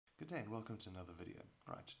day and welcome to another video.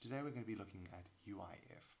 Right, today we're going to be looking at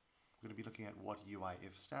UIF. We're going to be looking at what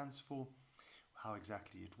UIF stands for, how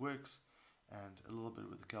exactly it works, and a little bit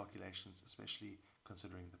with the calculations, especially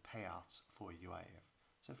considering the payouts for UIF.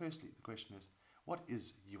 So firstly, the question is, what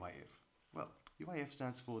is UIF? Well, UIF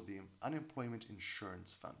stands for the Unemployment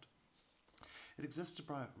Insurance Fund. It exists to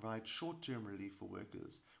provide short-term relief for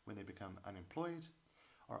workers when they become unemployed,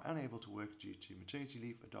 are unable to work due to maternity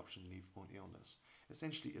leave, adoption leave, or illness.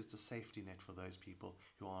 Essentially, it's a safety net for those people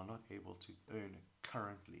who are not able to earn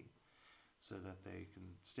currently so that they can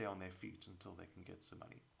stay on their feet until they can get some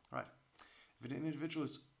money. Right. If an individual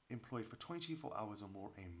is employed for 24 hours or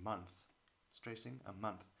more a month, stressing a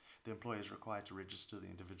month, the employer is required to register the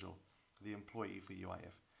individual, the employee, for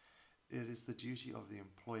UIF. It is the duty of the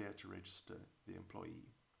employer to register the employee.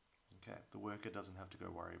 Okay, the worker doesn't have to go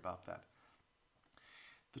worry about that.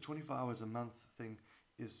 The 24 hours a month thing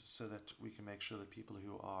is so that we can make sure that people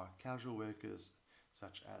who are casual workers,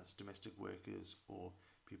 such as domestic workers or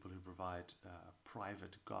people who provide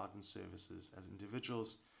private garden services as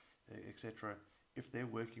individuals, etc., if they're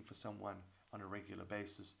working for someone on a regular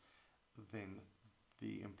basis, then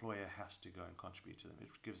the employer has to go and contribute to them. It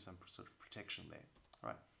gives some sort of protection there.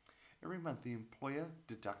 Right. Every month, the employer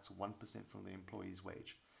deducts 1% from the employee's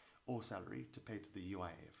wage or salary to pay to the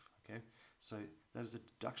UIF. Okay, so that is a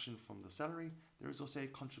deduction from the salary. There is also a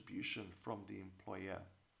contribution from the employer,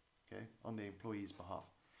 okay, on the employee's behalf.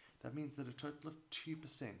 That means that a total of 2%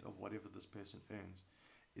 of whatever this person earns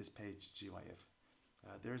is paid to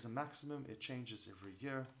UIF. There is a maximum. It changes every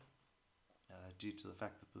year due to the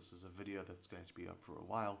fact that this is a video that's going to be up for a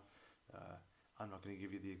while. I'm not going to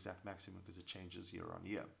give you the exact maximum because it changes year on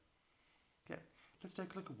year. Okay, let's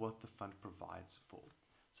take a look at what the fund provides for.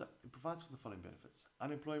 So it provides for the following benefits: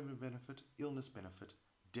 unemployment benefit, illness benefit,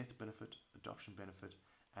 death benefit, adoption benefit,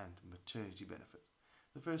 and maternity benefit.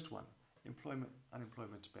 The first one,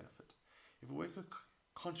 unemployment benefit. If a worker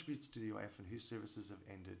contributes to the UIF and whose services have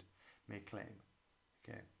ended, may claim.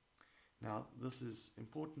 Okay. Now this is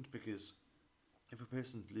important because if a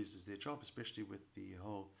person loses their job, especially with the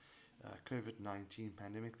whole COVID-19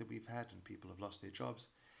 pandemic that we've had and people have lost their jobs,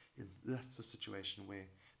 that's a situation where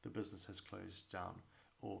the business has closed down,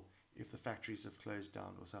 or if the factories have closed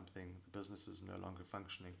down or something, the business is no longer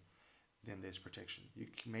functioning, then there's protection. You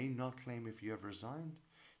may not claim if you have resigned.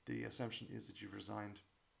 The assumption is that you've resigned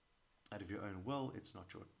out of your own will.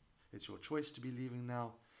 It's your choice to be leaving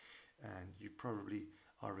now, and you probably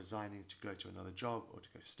are resigning to go to another job or to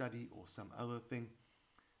go study or some other thing.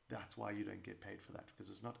 That's why you don't get paid for that,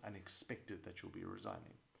 because it's not unexpected that you'll be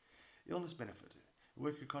resigning. Illness benefit. A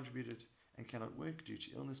worker contributed and cannot work due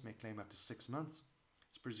to illness may claim up to 6 months.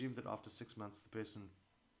 It's presumed that after 6 months the person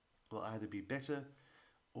will either be better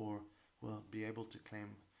or will be able to claim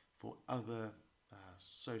for other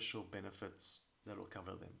social benefits that will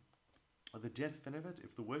cover them. The death benefit,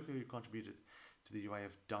 if the worker who contributed to the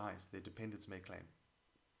UIF dies, their dependents may claim.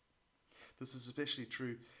 This is especially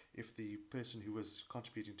true if the person who was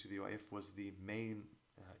contributing to the UIF was the main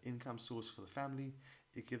income source for the family.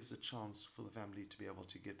 It gives a chance for the family to be able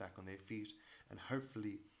to get back on their feet and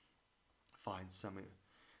hopefully find some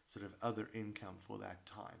sort of other income for that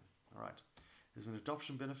time. All right. There's an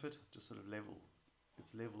adoption benefit to sort of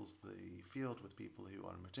levels the field with people who are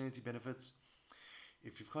on maternity benefits.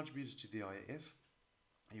 If you've contributed to the UIF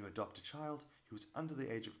and you adopt a child who is under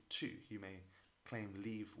the age of 2, you may claim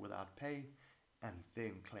leave without pay and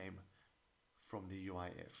then claim from the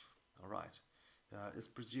UIF. All right. It's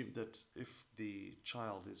presumed that if the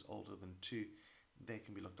child is older than 2, they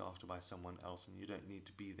can be looked after by someone else, and you don't need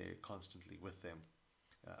to be there constantly with them,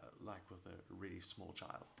 like with a really small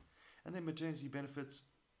child. And then maternity benefits.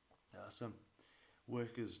 Some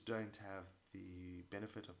workers don't have the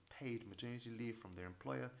benefit of paid maternity leave from their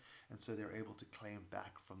employer, and so they're able to claim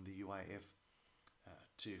back from the UIF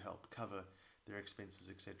to help cover their expenses,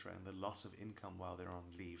 etc., and the loss of income while they're on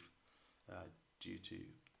leave due to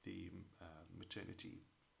the maternity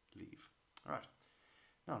leave. All right.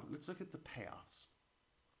 Now let's look at the payouts.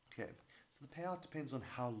 Okay, so the payout depends on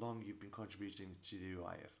how long you've been contributing to the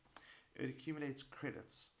UIF. It accumulates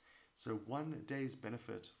credits, so 1 day's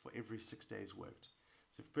benefit for every 6 days worked.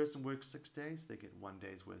 So if a person works 6 days, they get 1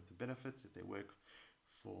 day's worth of benefits. If they work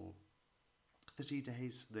for 30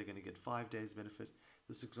 days, they're going to get 5 days benefit.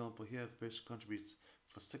 This example here, the person contributes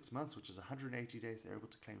for 6 months, which is 180 days, they're able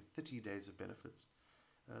to claim 30 days of benefits.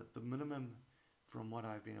 The minimum, from what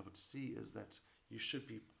I've been able to see, is that you should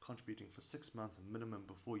be contributing for 6 months minimum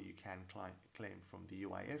before you can claim from the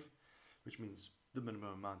UIF, which means the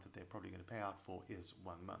minimum amount that they're probably going to pay out for is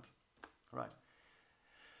 1 month. All right.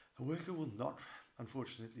 A worker will not,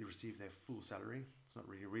 unfortunately, receive their full salary, It's not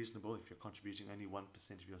really reasonable if you're contributing only 1%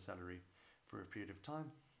 of your salary for a period of time,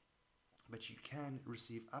 but you can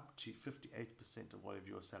receive up to 58% of whatever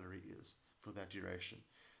your salary is for that duration.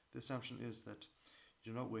 The assumption is that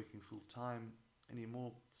you're not working full time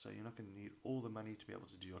anymore, so you're not going to need all the money to be able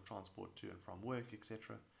to do your transport to and from work,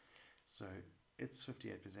 etc. So it's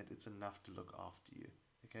 58%, it's enough to look after you,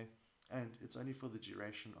 okay? And it's only for the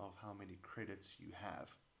duration of how many credits you have.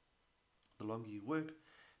 The longer you work,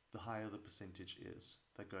 the higher the percentage is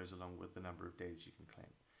that goes along with the number of days you can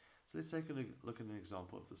claim. So let's take a look at an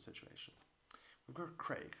example of this situation. We've got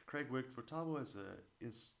Craig. Craig worked for Tabo as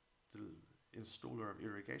an installer of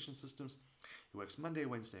irrigation systems. He works Monday,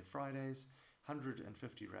 Wednesday, Fridays.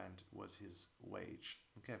 150 Rand was his wage.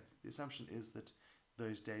 Okay, the assumption is that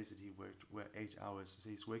those days that he worked were 8 hours, so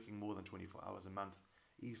he's working more than 24 hours a month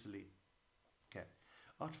easily. Okay,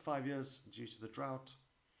 after 5 years, due to the drought,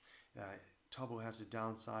 Tabo had to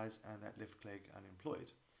downsize and that left Craig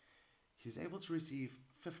unemployed. He's able to receive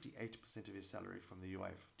 58% of his salary from the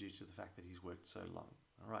UIF due to the fact that he's worked so long.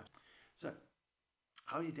 All right, so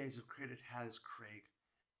how many days of credit has Craig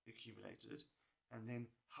accumulated? And then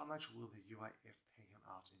how much will the UIF pay him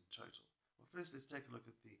out in total? Well, first let's take a look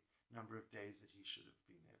at the number of days that he should have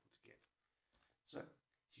been able to get. So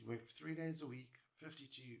he worked 3 days a week,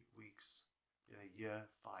 52 weeks in a year,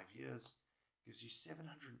 5 years, gives you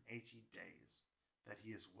 780 days that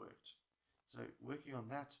he has worked. So working on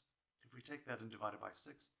that, if we take that and divide it by 6,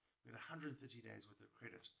 we get 130 days worth of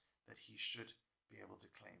credit that he should be able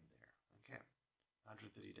to claim there. Okay,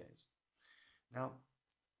 130 days. Now,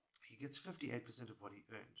 he gets 58% of what he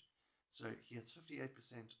earned. So he gets 58%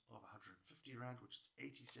 of 150 Rand, which is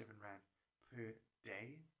 87 Rand per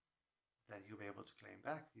day that he'll be able to claim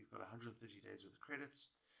back. He's got 130 days worth of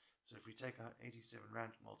credits. So if we take out 87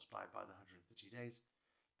 Rand multiplied by the 130 days,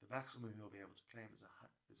 the maximum he'll be able to claim is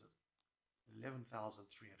 11,310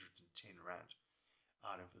 Rand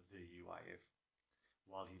out of the UIF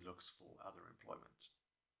while he looks for other employment.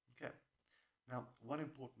 Okay. Now, one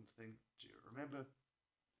important thing to remember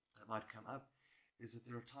that might come up is that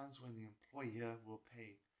there are times when the employer will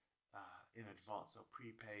pay in advance or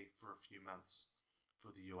prepay for a few months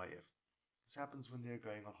for the UIF. This happens when they're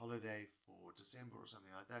going on holiday for December or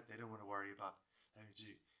something like that. They don't want to worry about having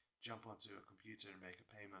to jump onto a computer and make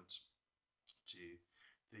a payment to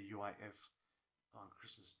the UIF on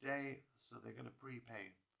Christmas Day, so they're going to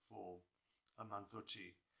prepay for a month or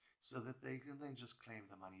two so that they can then just claim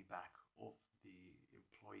the money back off the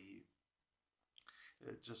employee.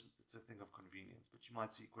 It's a thing of convenience, but you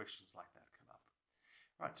might see questions like that come up.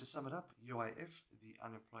 Right, to sum it up, UIF, the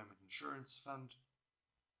Unemployment Insurance Fund,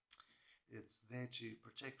 it's there to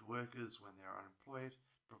protect workers when they're unemployed,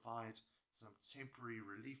 provide some temporary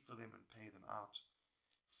relief for them and pay them out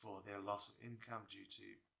for their loss of income due to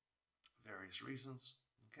various reasons.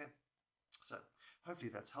 Okay, so hopefully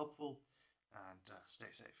that's helpful, and stay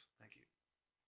safe. Thank you.